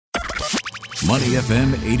Money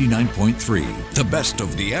FM 89.3, the best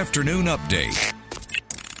of the afternoon update.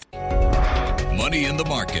 Money in the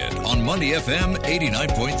Market on Money FM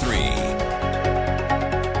 89.3.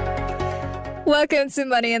 Welcome to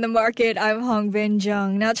Money in the Market. I'm Hong Bin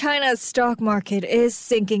Jung. Now, China's stock market is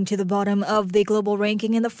sinking to the bottom of the global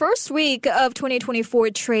ranking in the first week of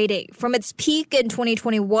 2024 trading. From its peak in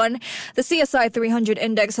 2021, the CSI 300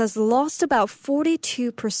 index has lost about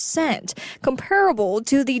 42%, comparable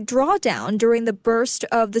to the drawdown during the burst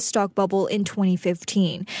of the stock bubble in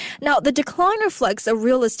 2015. Now, the decline reflects a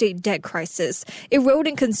real estate debt crisis,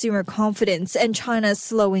 eroding consumer confidence, and China's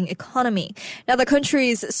slowing economy. Now, the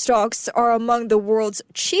country's stocks are among the world's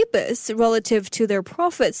cheapest relative to their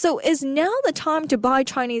profits. So is now the time to buy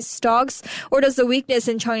Chinese stocks, or does the weakness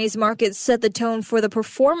in Chinese markets set the tone for the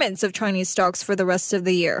performance of Chinese stocks for the rest of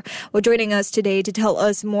the year? Well, joining us today to tell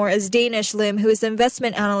us more is Danish Lim, who is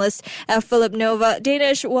investment analyst at Philip Nova.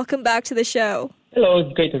 Danish, welcome back to the show. Hello,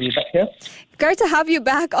 it's great to be back here. Great to have you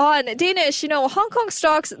back on. Danish, Hong Kong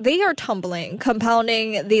stocks, they are tumbling,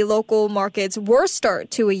 compounding the local market's worst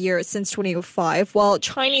start to a year since 2005, while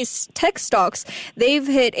Chinese tech stocks, they've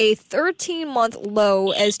hit a 13-month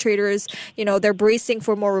low as traders, they're bracing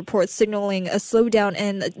for more reports signaling a slowdown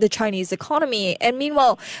in the Chinese economy. And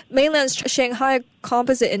meanwhile, mainland Shanghai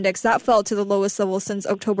Composite Index, that fell to the lowest level since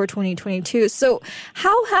October 2022. So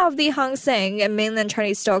how have the Hang Seng and mainland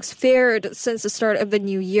Chinese stocks fared since the start of the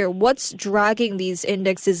new year? What's dragging these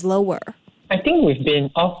indexes lower? I think we've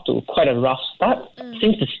been off to quite a rough start.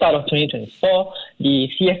 Since the start of 2024, the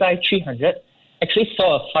CSI 300 actually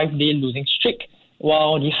saw a 5-day losing streak,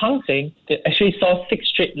 while the Hang Seng actually saw 6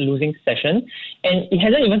 straight losing sessions, and it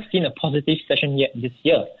hasn't even seen a positive session yet this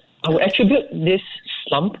year. I would attribute this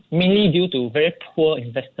slump mainly due to very poor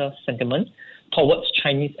investor sentiment towards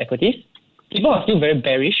Chinese equities. People are still very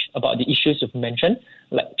bearish about the issues you've mentioned,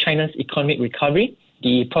 like China's economic recovery,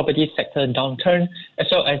 the property sector downturn, as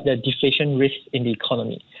well as the deflation risk in the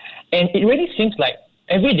economy. And it really seems like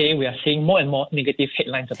every day we are seeing more and more negative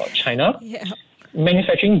headlines about China. Yeah.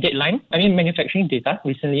 Manufacturing data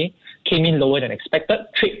recently came in lower than expected.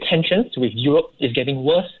 Trade tensions with Europe is getting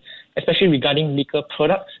worse, especially regarding liquor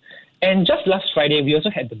products. And just last Friday, we also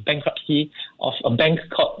had the bankruptcy of a bank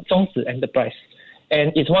called Zhongzi Enterprise.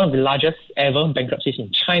 And it's one of the largest ever bankruptcies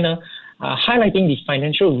in China, highlighting the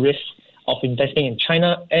financial risk of investing in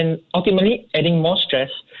China and ultimately adding more stress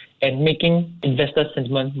and making investor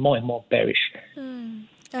sentiment more and more bearish.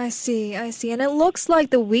 I see. And it looks like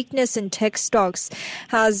the weakness in tech stocks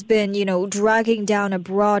has been, dragging down a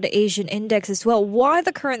broad Asian index as well. Why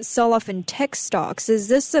the current sell-off in tech stocks? Is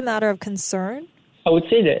this a matter of concern? I would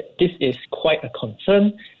say that this is quite a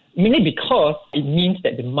concern, mainly because it means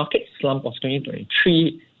that the market slump of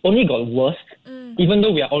 2023 only got worse, even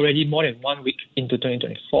though we are already more than 1 week into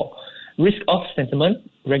 2024. Risk-off sentiment,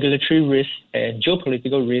 regulatory risk, and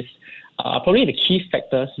geopolitical risk are probably the key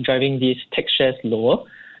factors driving these tech shares lower.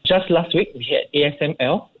 Just last week, we had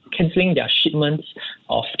ASML cancelling their shipments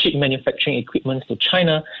of chip manufacturing equipment to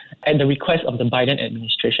China at the request of the Biden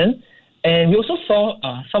administration. And we also saw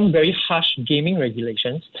some very harsh gaming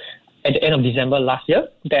regulations at the end of December last year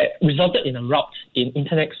that resulted in a rout in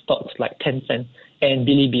internet stocks like Tencent and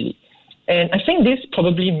Bilibili. And I think this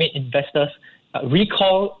probably made investors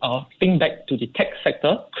recall or think back to the tech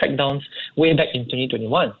sector crackdowns way back in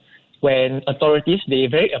 2021, when authorities, they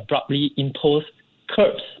very abruptly imposed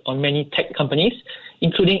curbs on many tech companies,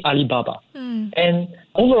 including Alibaba. And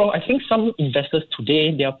overall, I think some investors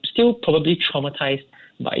today, they are still probably traumatized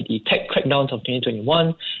by the tech crackdowns of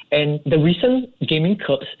 2021, and the recent gaming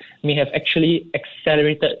curbs may have actually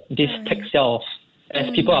accelerated this tech sell-off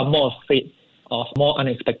as people are more afraid of more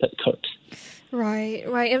unexpected curbs.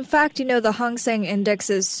 Right. In fact, the Hang Seng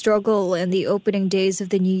Index's struggle in the opening days of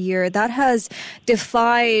the new year, that has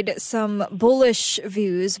defied some bullish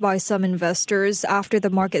views by some investors after the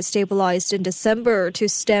market stabilized in December to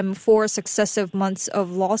stem 4 successive months of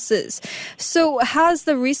losses. So has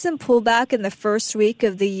the recent pullback in the first week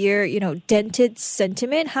of the year, dented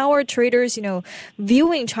sentiment? How are traders,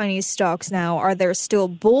 viewing Chinese stocks now? Are there still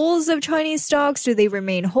bulls of Chinese stocks? Do they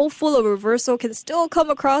remain hopeful a reversal can still come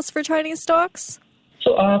across for Chinese stocks?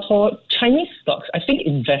 So for Chinese stocks, I think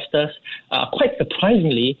investors, quite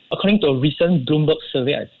surprisingly, according to a recent Bloomberg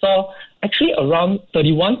survey I saw, actually around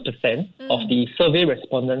 31% of the survey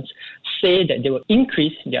respondents say that they will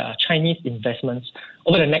increase their Chinese investments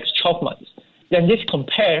over the next 12 months. Then this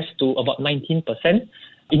compares to about 19%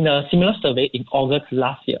 in a similar survey in August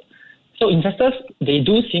last year. So investors, they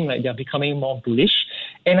do seem like they're becoming more bullish.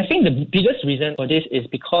 And I think the biggest reason for this is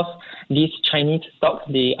because these Chinese stocks,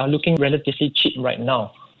 they are looking relatively cheap right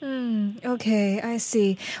now. Okay, I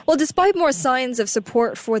see. Well, despite more signs of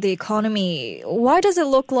support for the economy, why does it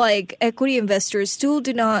look like equity investors still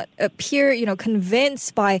do not appear,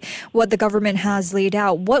 convinced by what the government has laid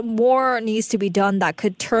out? What more needs to be done that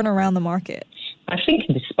could turn around the market? I think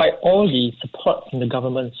despite all the support from the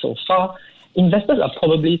government so far, investors are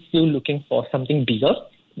probably still looking for something bigger.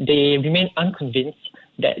 They remain unconvinced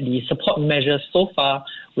that the support measures so far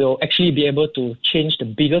will actually be able to change the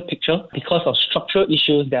bigger picture because of structural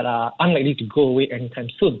issues that are unlikely to go away anytime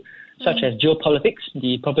soon, such as geopolitics,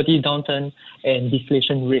 the property downturn, and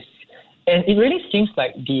deflation risk. And it really seems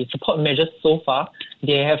like the support measures so far,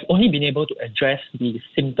 they have only been able to address the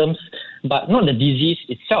symptoms, but not the disease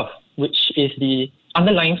itself, which is the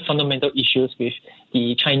underlying fundamental issues with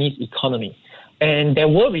the Chinese economy. And there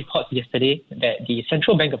were reports yesterday that the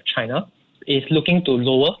Central Bank of China is looking to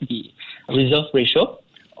lower the reserve ratio,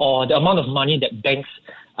 or the amount of money that banks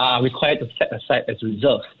are required to set aside as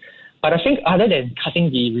reserves. But I think other than cutting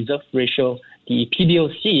the reserve ratio, the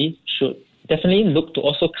PBOC should definitely look to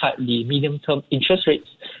also cut the medium-term interest rates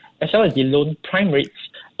as well as the loan prime rates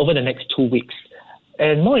over the next 2 weeks.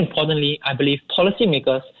 And more importantly, I believe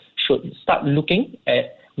policymakers should start looking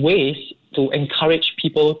at ways to encourage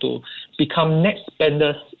people to become net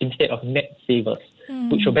spenders instead of net savers,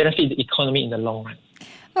 which will benefit the economy in the long run.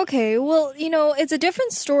 Okay, well, it's a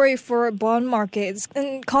different story for bond markets.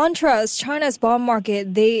 In contrast, China's bond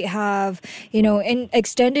market, they have,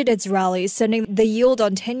 extended its rally, sending the yield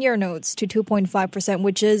on 10-year notes to 2.5%,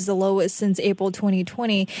 which is the lowest since April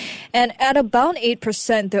 2020. And at about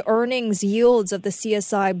 8%, the earnings yields of the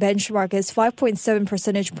CSI benchmark is 5.7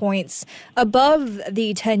 percentage points above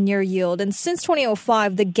the 10-year yield. And since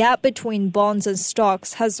 2005, the gap between bonds and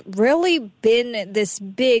stocks has rarely been this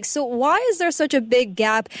big. So why is there such a big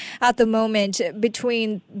gap at the moment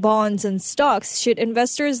between bonds and stocks? Should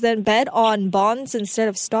investors then bet on bonds instead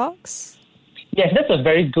of stocks? Yes, that's a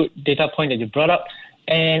very good data point that you brought up.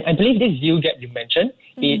 And I believe this yield gap you mentioned,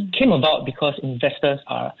 it came about because investors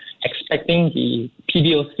are expecting the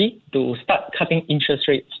PBOC to start cutting interest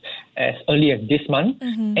rates as early as this month.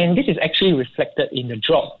 And this is actually reflected in the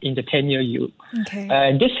drop in the 10-year yield.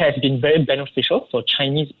 Okay. This has been very beneficial for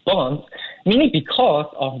Chinese bonds, mainly because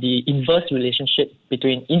of the inverse relationship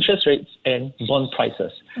between interest rates and bond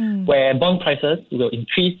prices, where bond prices will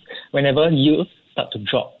increase whenever yields start to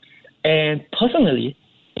drop. And personally,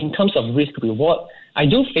 in terms of risk reward, I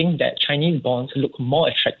do think that Chinese bonds look more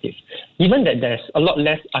attractive, given that there's a lot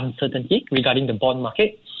less uncertainty regarding the bond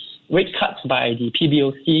market. Rate cuts by the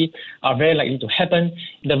PBOC are very likely to happen.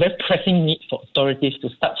 The very pressing need for authorities to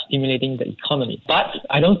start stimulating the economy. But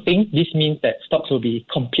I don't think this means that stocks will be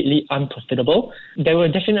completely unprofitable. There will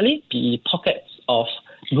definitely be pockets of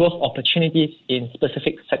growth opportunities in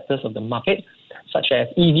specific sectors of the market, such as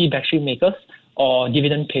EV battery makers or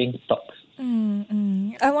dividend-paying stocks.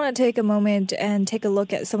 I want to take a moment and take a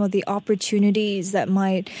look at some of the opportunities that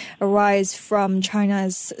might arise from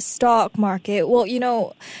China's stock market. Well,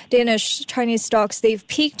 Chinese stocks, they've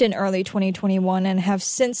peaked in early 2021 and have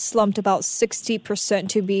since slumped about 60%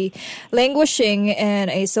 to be languishing in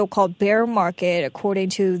a so-called bear market, according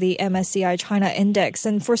to the MSCI China Index.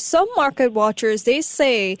 And for some market watchers, they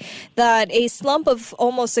say that a slump of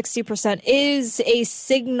almost 60% is a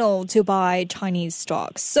signal to buy Chinese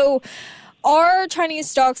stocks. So, are Chinese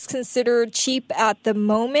stocks considered cheap at the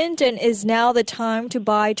moment, and is now the time to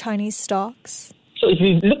buy Chinese stocks? So if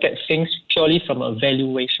we look at things purely from a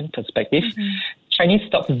valuation perspective, Chinese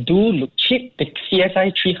stocks do look cheap. The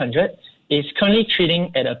CSI 300 is currently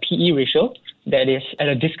trading at a PE ratio that is at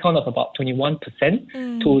a discount of about 21%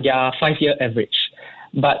 to their 5-year average.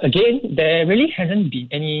 But again, there really hasn't been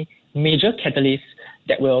any major catalysts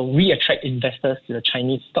that will re-attract investors to the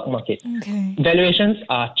Chinese stock market. Okay. Valuations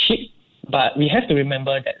are cheap, but we have to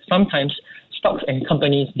remember that sometimes stocks and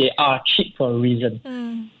companies, they are cheap for a reason.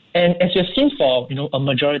 And as we've seen for a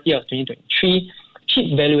majority of 2023,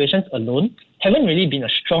 cheap valuations alone haven't really been a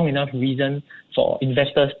strong enough reason for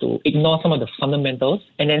investors to ignore some of the fundamentals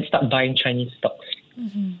and then start buying Chinese stocks.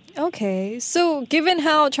 Okay, so given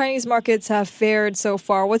how Chinese markets have fared so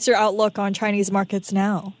far, what's your outlook on Chinese markets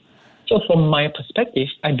now? So from my perspective,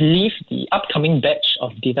 I believe the upcoming batch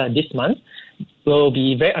of data this month will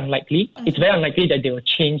be very unlikely. It's very unlikely that they will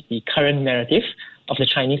change the current narrative of the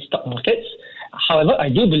Chinese stock markets. However, I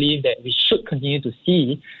do believe that we should continue to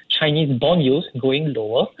see Chinese bond yields going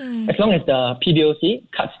lower as long as the PBOC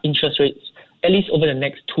cuts interest rates at least over the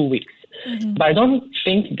next 2 weeks. But I don't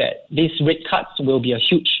think that these rate cuts will be a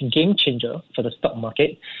huge game changer for the stock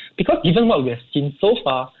market, because given what we have seen so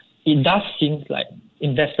far, it does seem like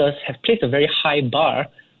investors have placed a very high bar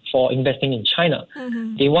for investing in China.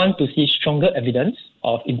 They want to see stronger evidence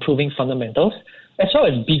of improving fundamentals, as well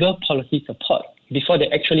as bigger policy support before they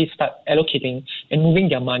actually start allocating and moving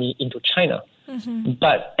their money into China.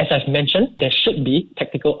 But as I've mentioned, there should be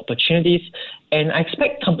tactical opportunities, and I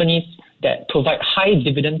expect companies that provide high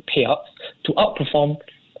dividend payouts to outperform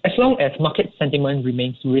as long as market sentiment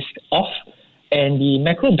remains risk-off and the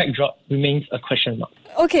macro backdrop remains a question mark.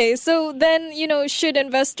 Okay, so then, should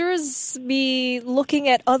investors be looking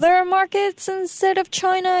at other markets instead of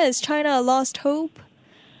China? Is China a lost hope?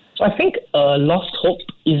 So I think lost hope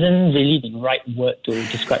isn't really the right word to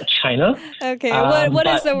describe China. Okay, what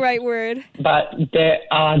is the right word? But there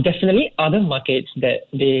are definitely other markets that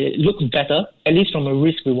they look better, at least from a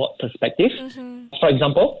risk-reward perspective. For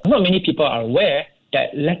example, not many people are aware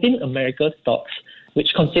that Latin America stocks,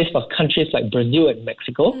 which consist of countries like Brazil and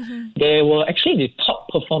Mexico, they were actually the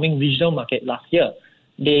top-performing regional market last year.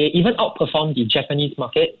 They even outperformed the Japanese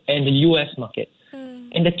market and the US market.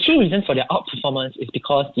 And the key reason for their outperformance is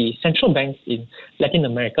because the central banks in Latin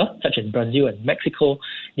America, such as Brazil and Mexico,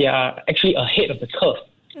 they are actually ahead of the curve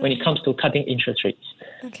when it comes to cutting interest rates.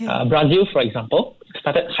 Okay. Brazil, for example,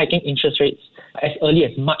 started hiking interest rates as early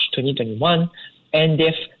as March 2021, and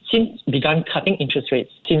they've since begun cutting interest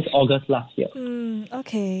rates since August last year.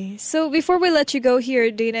 Okay. So before we let you go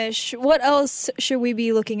here, Danish, what else should we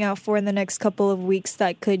be looking out for in the next couple of weeks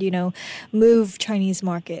that could, move Chinese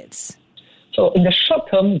markets? So in the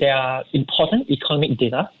short term, there are important economic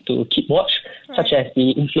data to keep watch, such as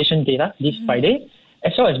the inflation data this Friday,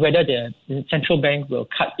 as well as whether the central bank will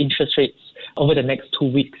cut interest rates over the next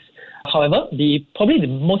 2 weeks. However, probably the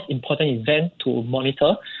most important event to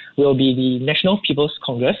monitor will be the National People's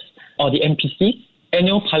Congress, or the NPC,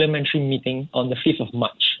 annual parliamentary meeting on the 5th of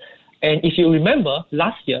March. And if you remember,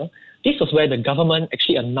 last year, this was where the government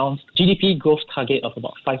actually announced GDP growth target of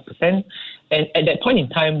about 5%. And at that point in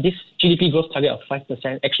time, this GDP growth target of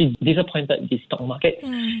 5% actually disappointed the stock market.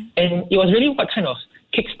 And it was really what kind of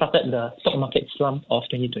kick-started the stock market slump of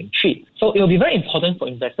 2023. So it will be very important for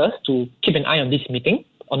investors to keep an eye on this meeting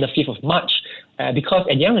on the 5th of March, because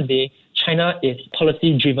at the end of the day, China is a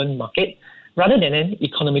policy-driven market rather than an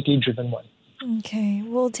economically driven one. Okay,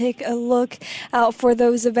 we'll take a look out for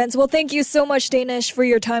those events. Well, thank you so much, Danish, for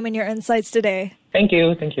your time and your insights today. Thank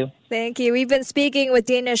you. Thank you. We've been speaking with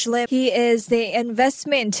Danish Lim. He is the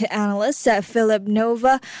investment analyst at Phillip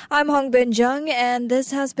Nova. I'm Hong Bin Jung, and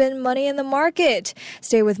this has been Money in the Market.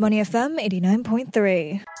 Stay with Money FM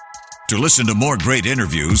 89.3. To listen to more great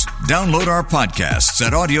interviews, download our podcasts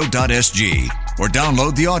at audio.sg or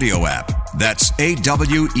download the audio app. That's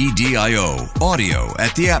AWEDIO, audio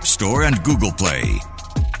at the App Store and Google Play.